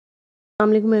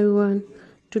Assalamualaikum everyone.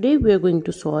 Today we are going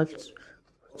to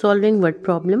solving word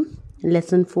problem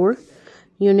lesson 4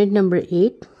 unit number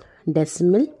 8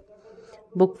 decimal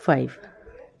book 5.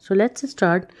 So let's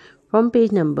start from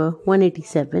page number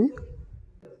 187.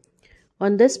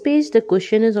 On this page the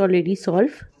question is already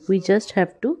solved. We just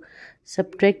have to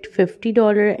subtract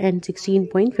 $50 and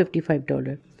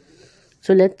 $16.55.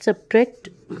 So let's subtract.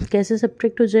 कैसे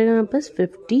subtract हो जाएगा यहाँ पास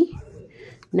 50.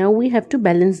 Now we have to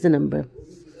balance the number.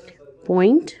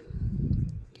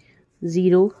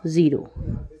 0.00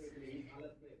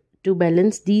 to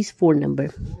balance these four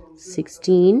numbers.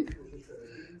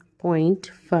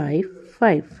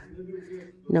 16.55.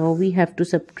 Now we have to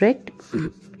subtract.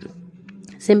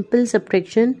 Simple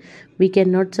subtraction. We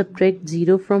cannot subtract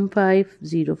 0 from 5,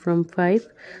 0 from 5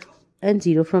 and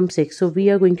 0 from 6. So we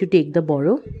are going to take the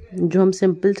borrow. जो हम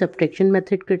simple subtraction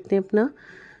method करते हैं अपना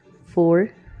 4,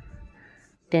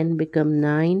 10 become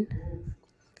 9.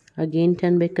 Again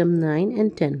 10 become 9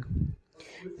 and 10.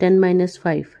 10 minus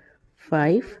 5,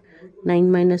 5.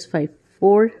 9 minus 5,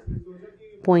 4.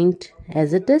 Point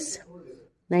as it is.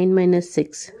 9 minus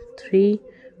 6, 3.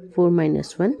 4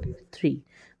 minus 1, 3.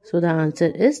 So the answer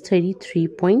is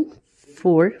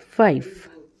 33.45.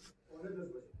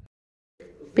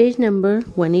 Page number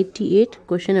 188,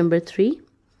 question number 3.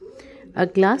 A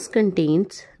glass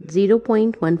contains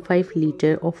 0.15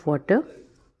 liter of water,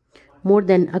 more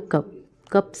than a cup.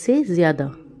 Cup से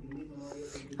ज़्यादा.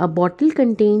 A bottle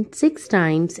contains 6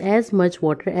 times as much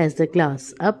water as the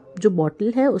glass. अब जो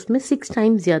bottle है उसमें 6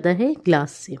 times ज़्यादा है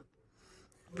glass से.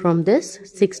 From this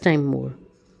 6 times more.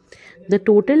 The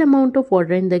total amount of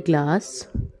water in the glass,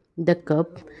 the cup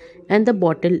and the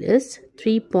bottle is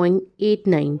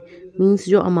 3.89. Means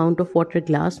जो amount of water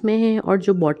glass में है और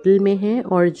जो bottle में है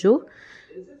और जो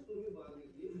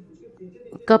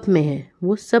कप में है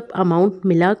वो सब अमाउंट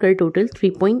मिलाकर total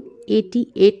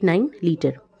 3.89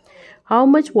 litre. How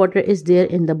much water is there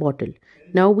in the bottle.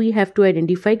 Now we have to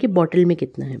identify कि बॉटल में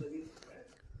कितना है.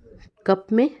 कप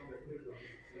में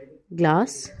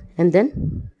glass and then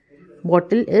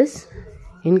bottle is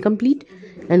incomplete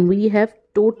and we have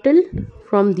total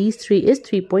from these three is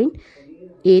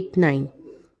 3.89.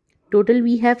 Total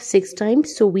we have 6 times,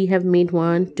 so we have made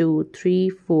 1, 2, 3,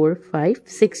 4, 5,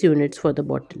 6 units for the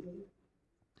bottle.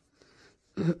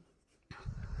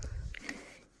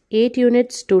 8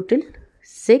 units total,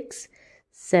 6,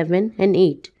 7 and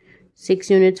 8. 6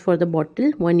 units for the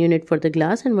bottle, 1 unit for the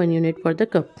glass and 1 unit for the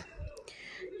cup.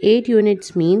 8 units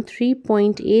mean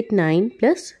 3.89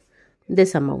 plus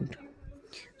this amount.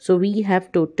 So we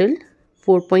have total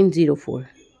 4.04.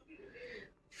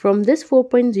 From this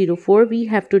 4.04 we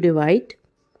have to divide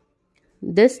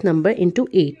this number into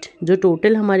 8. जो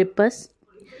total हमारे पास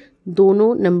दोनों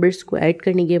numbers को add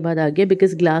करने के बाद आ गया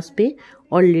because glass पे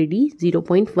already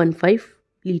 0.15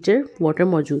 litre water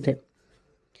मौजूद है.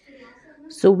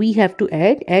 So we have to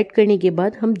add करने के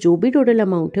बाद हम जो भी टोटल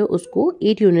अमाउंट है उसको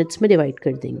 8 यूनिट्स में डिवाइड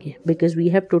कर देंगे because we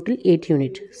have total 8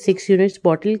 unit. 6 units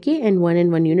bottle के and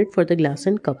 1 unit for the glass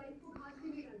and cup.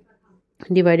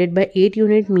 Divided by 8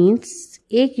 unit means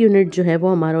एक यूनिट जो है वो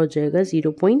हमारा हो जाएगा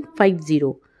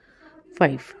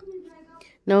 0.505.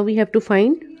 Now we have to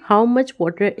find how much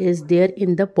water is there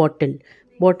in the bottle.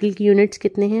 Bottle की units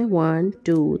कितने हैं 1,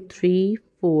 2, 3,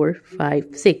 4, 5,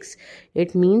 6. It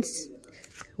means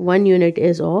 1 unit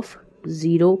is of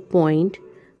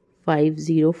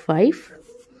 0.505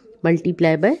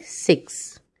 multiply by 6.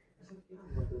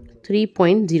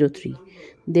 3.03.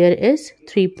 There is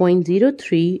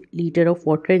 3.03 liter of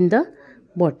water in the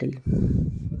bottle.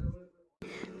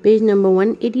 Page number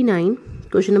 189,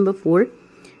 question number 4.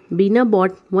 Bina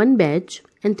bought 1 badge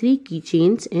and 3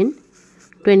 keychains in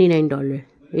 $29.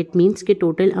 It means कि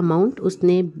total amount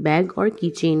उसने bag और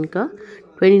keychain का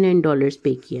 $29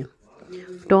 पे किया.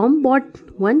 Tom bought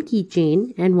 1 keychain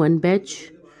and 1 badge.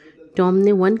 Tom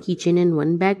ने 1 keychain and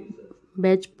 1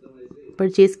 badge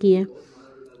purchase किया.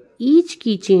 Each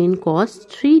keychain costs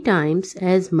 3 times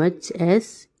as much as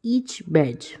each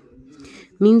badge.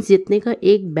 Means जितने का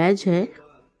एक badge है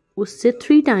उससे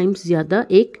 3 times ज़्यादा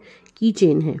एक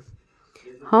keychain है.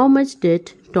 How much did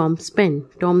Tom spend?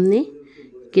 Tom ने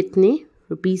कितने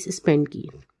रुपीस स्पेंड किए.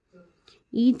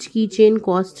 Each keychain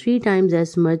cost 3 times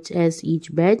as much as each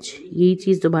badge. यही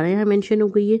चीज़ दोबारा यहाँ मेंशन हो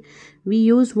गई है. We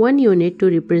use 1 unit to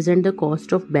represent the cost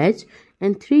of badge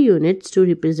and 3 units to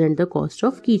represent the cost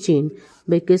of keychain.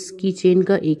 Because keychain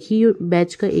का एक ही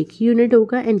badge का एक ही unit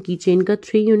होगा and keychain का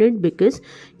 3 unit because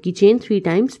keychain 3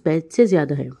 times badge से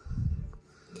ज़्यादा है.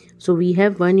 So we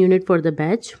have 1 unit for the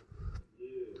badge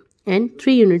and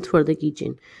 3 units for the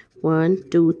keychain. 1,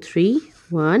 2, 3,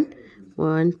 1,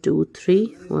 1, 2, 3,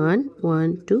 1,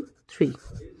 1, 2, 3.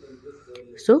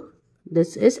 So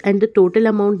this is, and the total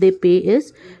amount they pay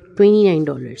is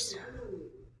 $29.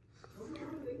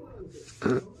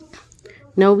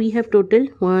 Now we have total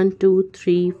 1 2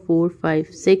 3 4 5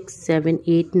 6 7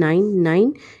 8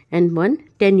 9 and 1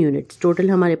 10 units. Total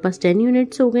हमारे पास 10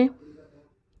 units हो गए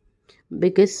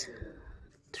because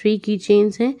 3 की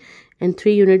chains हैं and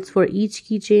 3 units for each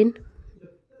keychain.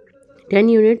 10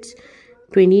 units,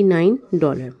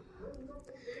 $29.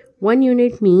 1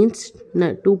 unit means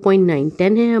 2.9.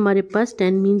 10 है हमारे पास.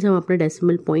 10 means हम अपना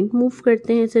decimal point move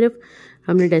करते हैं. सिर्फ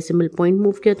हमने डेसिमल पॉइंट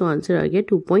मूव किया तो आंसर आ गया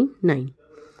 2.9.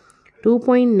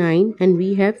 2.9 and we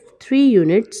have 3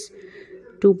 units.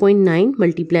 2.9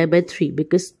 multiply by 3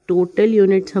 because total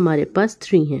units हमारे पास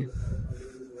 3 हैं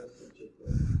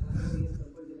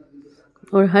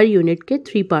और हर यूनिट के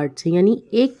 3 पार्ट्स हैं, यानी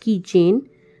एक की चेन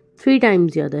 3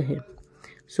 टाइम्स ज़्यादा है.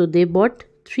 सो दे बॉट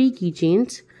 3 की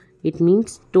chains. It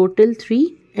means total 3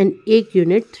 and एक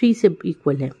यूनिट 3 से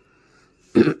इक्वल है.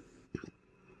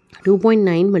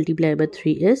 2.9 multiplied by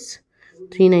 3 is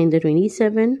 3 9 the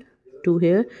 27, 2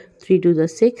 here, 3 2 the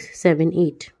 6, 7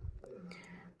 8.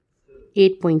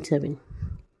 8.7.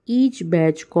 Each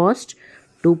badge cost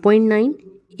 2.9.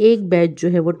 एक बैच जो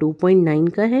है वो 2.9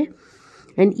 का है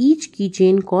एंड ईच की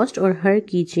चेन कॉस्ट, और हर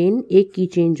की चेन एक की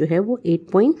चेन जो है वो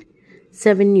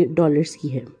 $8.7 की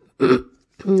है.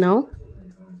 नाउ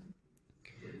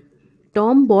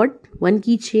टॉम बॉट 1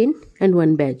 की chain and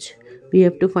 1 batch. We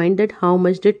have to find that how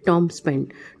much did Tom spend.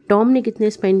 Tom ने कितने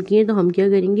स्पेंड किए, तो हम क्या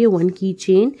करेंगे 1 की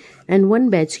चेन एंड 1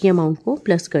 बैच के अमाउंट को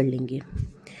प्लस कर लेंगे.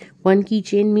 1 की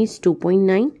चेन मीन्स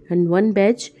 2.9 एंड 1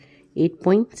 बैच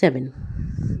 8.7.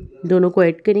 दोनों को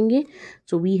ऐड करेंगे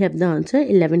so we have the answer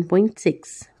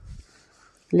 11.6.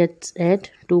 Let's add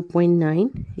 2.9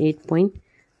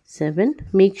 8.7.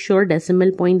 Make sure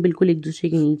decimal point बिल्कुल एक दूसरे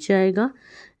के नीचे आएगा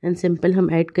एंड सिंपल हम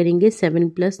ऐड करेंगे 7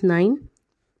 + 9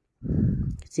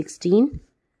 16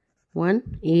 1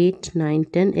 8 9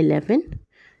 10 11.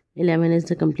 11 is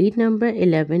the complete number.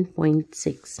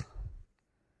 11.6.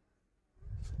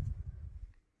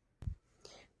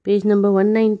 Page number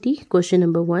 190. Question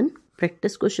number 1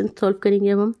 practice question solve करेंगे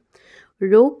अब हम.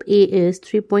 रोप ए is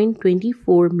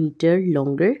 3.24 metre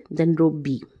longer than rope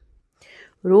B.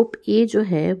 रोप ए जो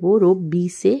है वो रोप बी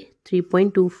से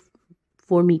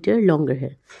 3.24 मीटर लॉन्गर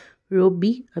है. रोप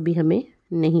बी अभी हमें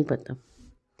नहीं पता.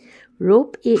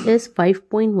 रोप ए इज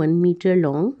 5.1 मीटर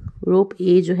लॉन्ग. रोप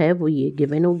ए जो है वो ये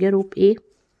गिवन हो गया रोप ए.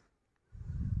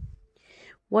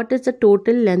 What is the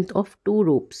total length of 2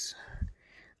 ropes.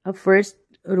 अब फर्स्ट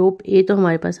रोप ए तो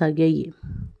हमारे पास आ गया ये.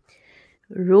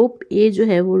 रोप ए जो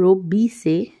है वो रोप बी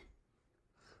से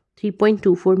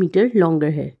 3.24 मीटर लॉन्गर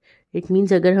है. इट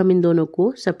मीन्स अगर हम इन दोनों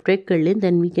को सब्ट्रैक्ट कर लें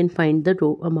then we can find the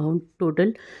row amount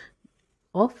total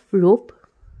of rope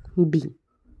B.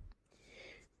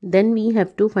 Then we have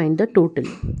to find the total.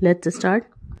 Let's start.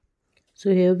 So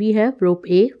here we have rope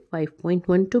A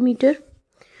 5.12 metre.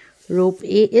 Rope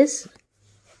A is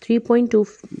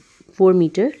 3.24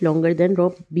 metre longer than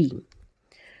rope B.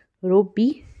 Rope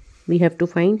B we have to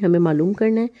find, हमें मालूम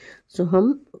करना है. सो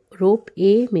हम रोप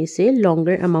ए में से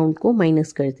longer amount को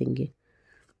minus कर देंगे.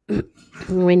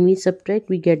 When we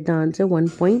subtract we get the answer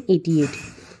 1.88.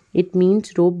 It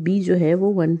means rope B जो है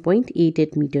वो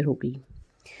 1.88 मीटर हो गई.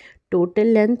 Total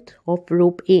length of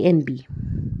rope A and B.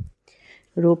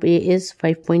 Rope A is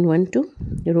 5.12,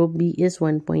 rope B is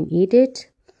 1.88.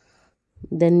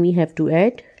 Then we have to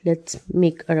add. Let's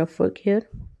make a rough work here.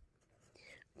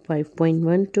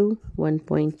 5.12,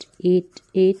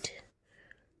 1.88,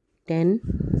 10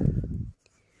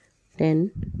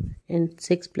 and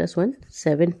 6 + 1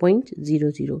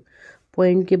 7.00.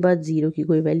 Point के बाद 0 की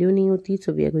कोई value नहीं होती,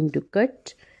 so we are going to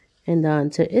cut and the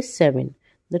answer is 7.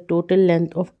 The total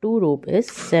length of 2 rope is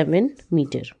 7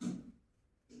 meter.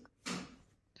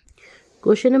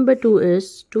 Question number 2 is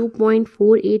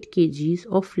 2.48 kgs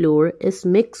of flour is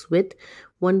mixed with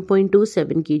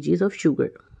 1.27 kgs of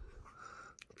sugar.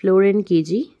 Flour and kg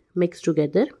mixed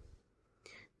together.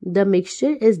 The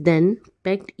mixture is then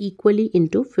packed equally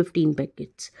into 15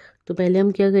 packets. तो पहले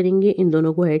हम क्या करेंगे, इन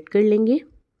दोनों को add कर लेंगे.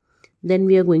 Then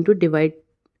we are going to divide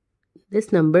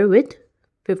this number with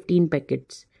 15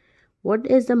 packets. What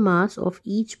is the mass of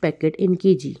each packet in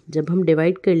kg? जब हम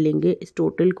डिवाइड कर लेंगे इस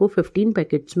टोटल को 15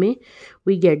 पैकेट्स में,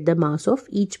 we get the mass of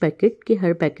each packet कि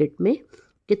हर पैकेट में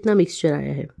कितना मिक्सचर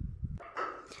आया है.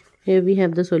 Here we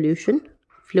have the solution.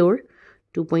 Flour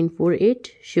 2.48,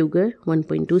 sugar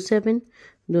 1.27.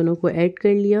 दोनों को ऐड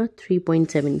कर लिया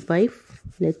 3.75.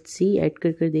 लेट्स सी, ऐड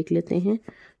कर कर देख लेते हैं.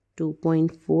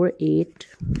 2.48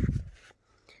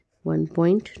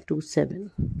 1.27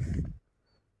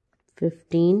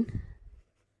 15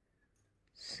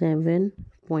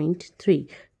 7.3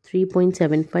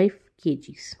 3.75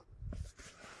 kgs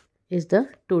is the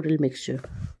total mixture.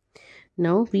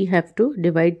 Now we have to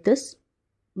divide this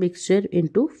mixture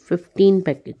into 15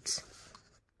 packets.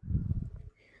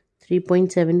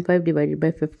 3.75 divided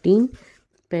by 15.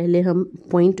 पहले हम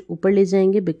पॉइंट ऊपर ले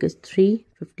जाएंगे बिकॉज 3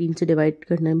 15 से डिवाइड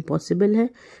करना इम्पॉसिबल है.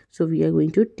 So we are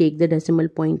going to take the decimal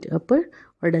point अपर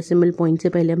और डेसिमल पॉइंट से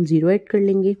पहले हम 0 ऐड कर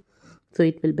लेंगे. So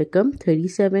it will become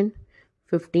 37.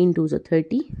 15 2s are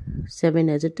 30, 7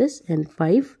 as it is, and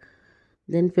 5,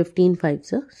 then 15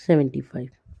 5s are 75.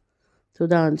 So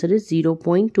the answer is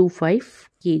 0.25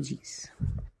 kgs.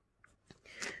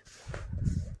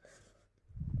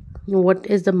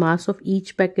 What is the mass of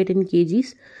each packet in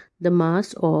kgs? The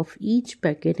mass of each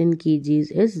packet in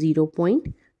kgs is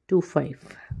 0.25.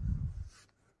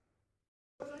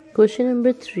 Question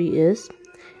number 3 is,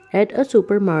 at a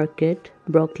supermarket,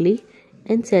 broccoli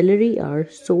and celery are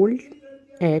sold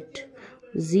at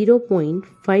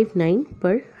 0.59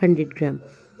 per 100 ग्राम.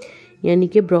 यानी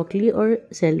कि broccoli और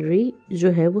salary जो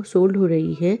है वो sold हो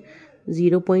रही है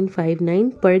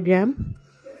 0.59 पर ग्राम.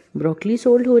 ब्रोकली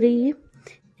सोल्ड हो रही है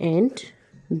एंड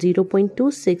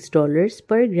 $0.26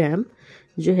 पर ग्राम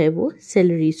जो है वो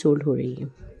सेलरी सोल्ड हो रही है.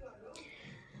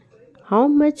 How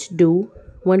much do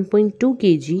 1.2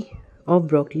 kg of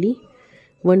broccoli,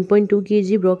 1.2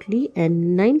 kg broccoli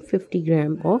and 950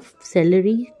 gram of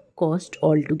salary cost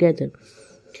all together.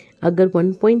 अगर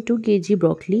 1.2 kg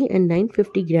broccoli and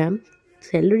 950 gram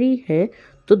salary है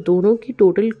तो दोनों की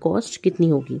टोटल कॉस्ट कितनी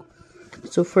होगी.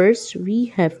 So first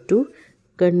we have to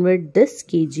convert this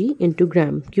kg into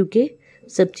gram क्योंकि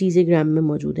सब चीज़ें ग्राम में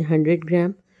मौजूद है, 100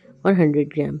 ग्राम और 100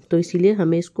 ग्राम, तो इसीलिए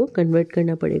हमें इसको कन्वर्ट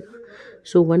करना पड़ेगा.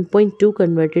 सो 1.2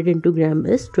 कन्वर्टेड इनटू ग्राम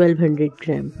इज़ 1200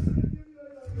 ग्राम.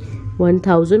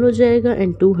 1000 हो जाएगा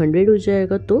एंड 200 हो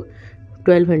जाएगा तो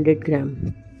 1200 ग्राम.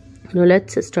 Now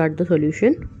let's start the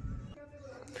solution.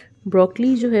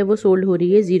 Broccoli जो है वो सोल्ड हो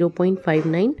रही है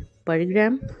 0.59 पर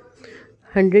ग्राम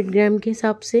 100 ग्राम के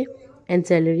हिसाब से and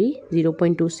salary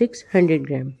 0.26 100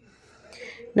 gram.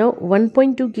 Now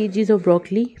 1.2 kgs of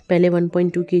broccoli, पहले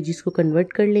 1.2 kgs को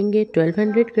कन्वर्ट कर लेंगे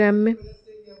 1200 ग्राम में.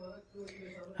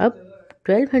 अब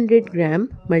 1200 ग्राम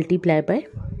मल्टीप्लाई बाय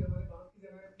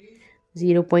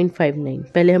 0.59.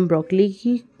 पहले हम ब्रोकली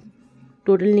की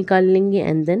टोटल निकाल लेंगे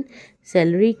एंड देन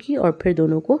सैलरी की और फिर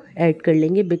दोनों को ऐड कर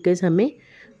लेंगे बिकॉज हमें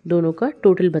दोनों का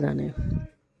टोटल बनाना है.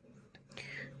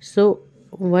 सो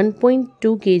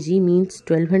 1.2 kg मीन्स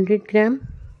 1200 ग्राम.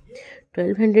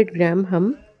 1200 ग्राम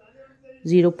हम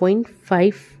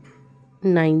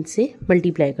 0.59 से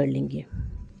मल्टीप्लाई कर लेंगे.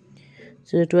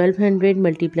 सो 1200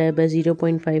 मल्टीप्लाई बाय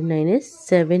 0.59 इज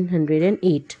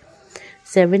 708.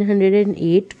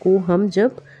 708 को हम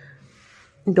जब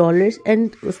डॉलर्स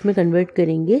एंड उसमें कन्वर्ट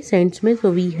करेंगे सेंट्स में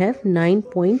तो वी हैव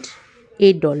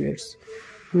 $9.8.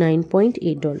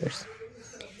 9.8.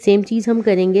 सेम चीज़ हम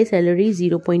करेंगे सैलरी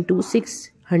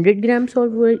 0.26 100 ग्राम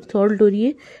सोल्ड हो रही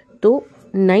है तो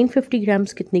 950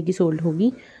 ग्राम्स कितने की सोल्ड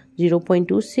होगी.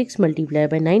 0.26 मल्टीप्लाई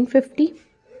बाय 950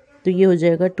 तो ये हो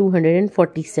जाएगा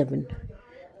 247.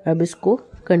 अब इसको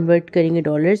कन्वर्ट करेंगे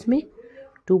डॉलर्स में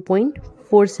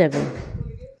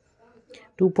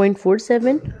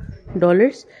 2.47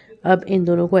 डॉलर्स. अब इन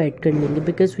दोनों को ऐड कर लेंगे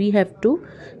because we have to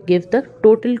give the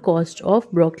total cost of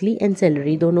broccoli and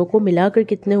salary. दोनों को मिलाकर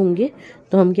कितने होंगे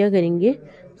तो हम क्या करेंगे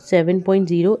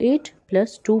 7.08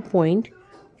 प्लस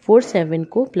 2.47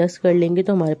 को प्लस कर लेंगे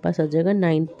तो हमारे पास आ जाएगा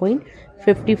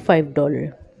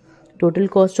 $9.55. Total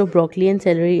cost of broccoli and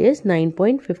salary is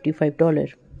 $9.55.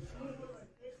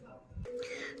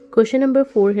 Question number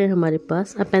 4 है हमारे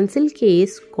पास. A pencil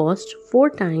case cost 4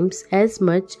 times as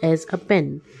much as a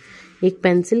pen. एक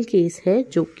पेंसिल केस है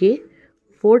जो कि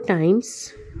 4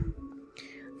 times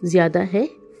ज़्यादा है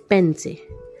पेन से.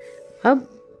 अब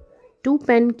 2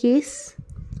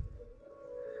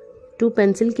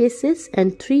 pencil cases and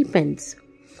 3 pens.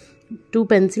 2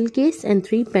 pencil case and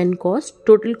 3 pen cost.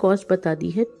 Total cost बता दी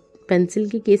है पेंसिल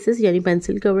के केसेस यानी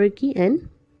पेंसिल कवर की एंड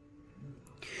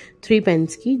 3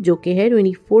 पेन्स की जो कि है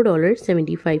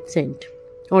 $24.75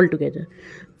 all together.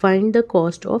 Find the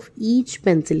cost of each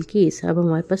pencil case. अब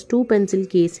हमारे पास 2 पेंसिल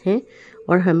केस हैं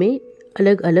और हमें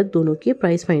अलग अलग दोनों के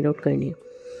प्राइस फाइंड आउट करने हैं.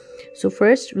 So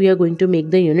first we are going to make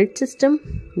the unit system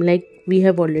like we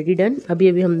have already done.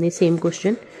 अभी हमने सेम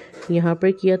क्वेश्चन यहाँ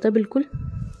पर किया था बिल्कुल,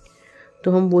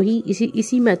 तो हम वही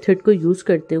इसी मेथड को यूज़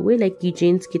करते हुए लाइक की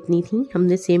चेन्स कितनी थी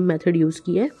हमने सेम मेथड यूज़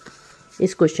किया है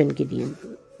इस क्वेश्चन के लिए.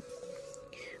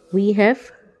 We have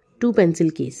 2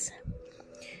 pencil case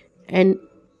and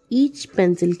each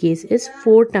pencil case is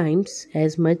 4 times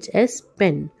as much as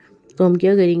pen. तो हम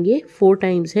क्या करेंगे 4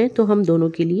 times है तो हम दोनों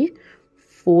के लिए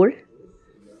 4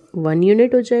 1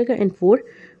 यूनिट हो जाएगा एंड 4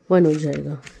 1 हो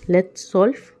जाएगा. Let's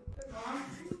solve.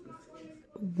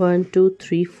 1 2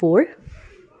 3 4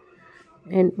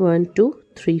 एंड 1 2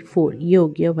 3 4। ये हो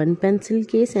गया 1 पेंसिल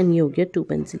केस एंड ये हो गया 2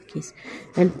 पेंसिल केस।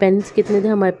 एंड पेन्स कितने थे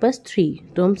हमारे पास? 3,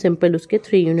 तो हम सिंपल उसके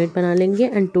 3 यूनिट बना लेंगे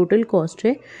एंड टोटल कॉस्ट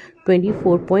है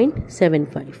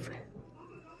 24.75।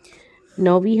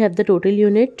 Now we have the total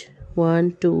unit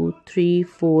 1 2 3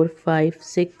 4 5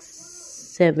 6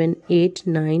 7 8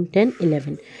 9 10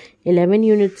 11। 11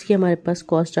 units की हमारे पास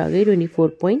कॉस्ट आ गई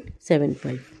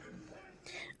 24.75।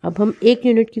 अब हम एक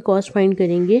यूनिट की कॉस्ट फाइंड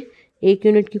करेंगे। एक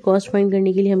यूनिट की कॉस्ट फाइंड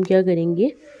करने के लिए हम क्या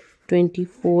करेंगे?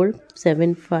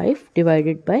 2475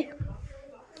 divided by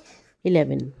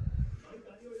 11।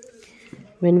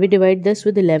 When we divide this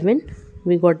with 11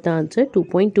 we got the answer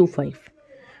 2.25।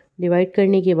 Divide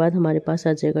करने के बाद हमारे पास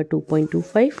आ जाएगा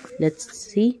 2.25। लेट्स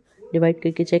सी, डिवाइड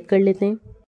करके चेक कर लेते हैं।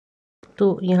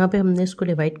 तो यहाँ पे हमने इसको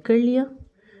डिवाइड कर लिया,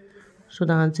 so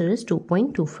the answer is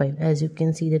 2.25 as you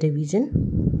can see the division.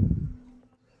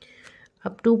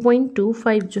 अब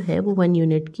 2.25 जो है वो 1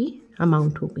 यूनिट की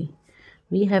अमाउंट हो गई।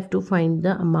 We have to find the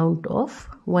amount of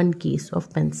 1 case of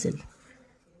pencil.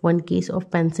 1 case of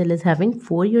pencil is having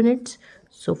 4 units,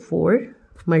 so 4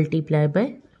 multiply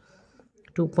by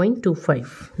 2.25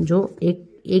 जो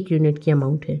एक unit की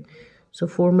अमाउंट है। सो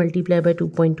 4 multiply by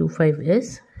 2.25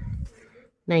 is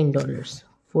 $9।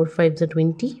 4 5s are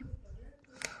 20.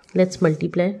 Let's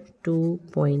multiply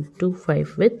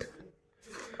 2.25 with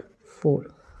 4.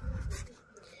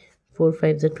 4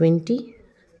 5s are 20.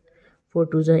 4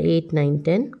 2s are 8 9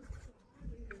 10.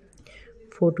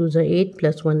 4 2s are 8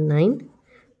 plus 1 9.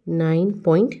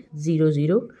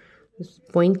 9.00.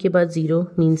 Point के बाद 0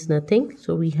 means nothing,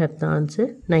 so we have the answer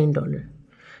 $9.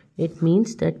 It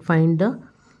means that find the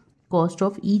cost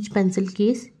of each pencil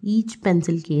case. Each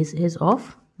pencil case is of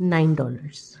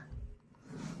 $9.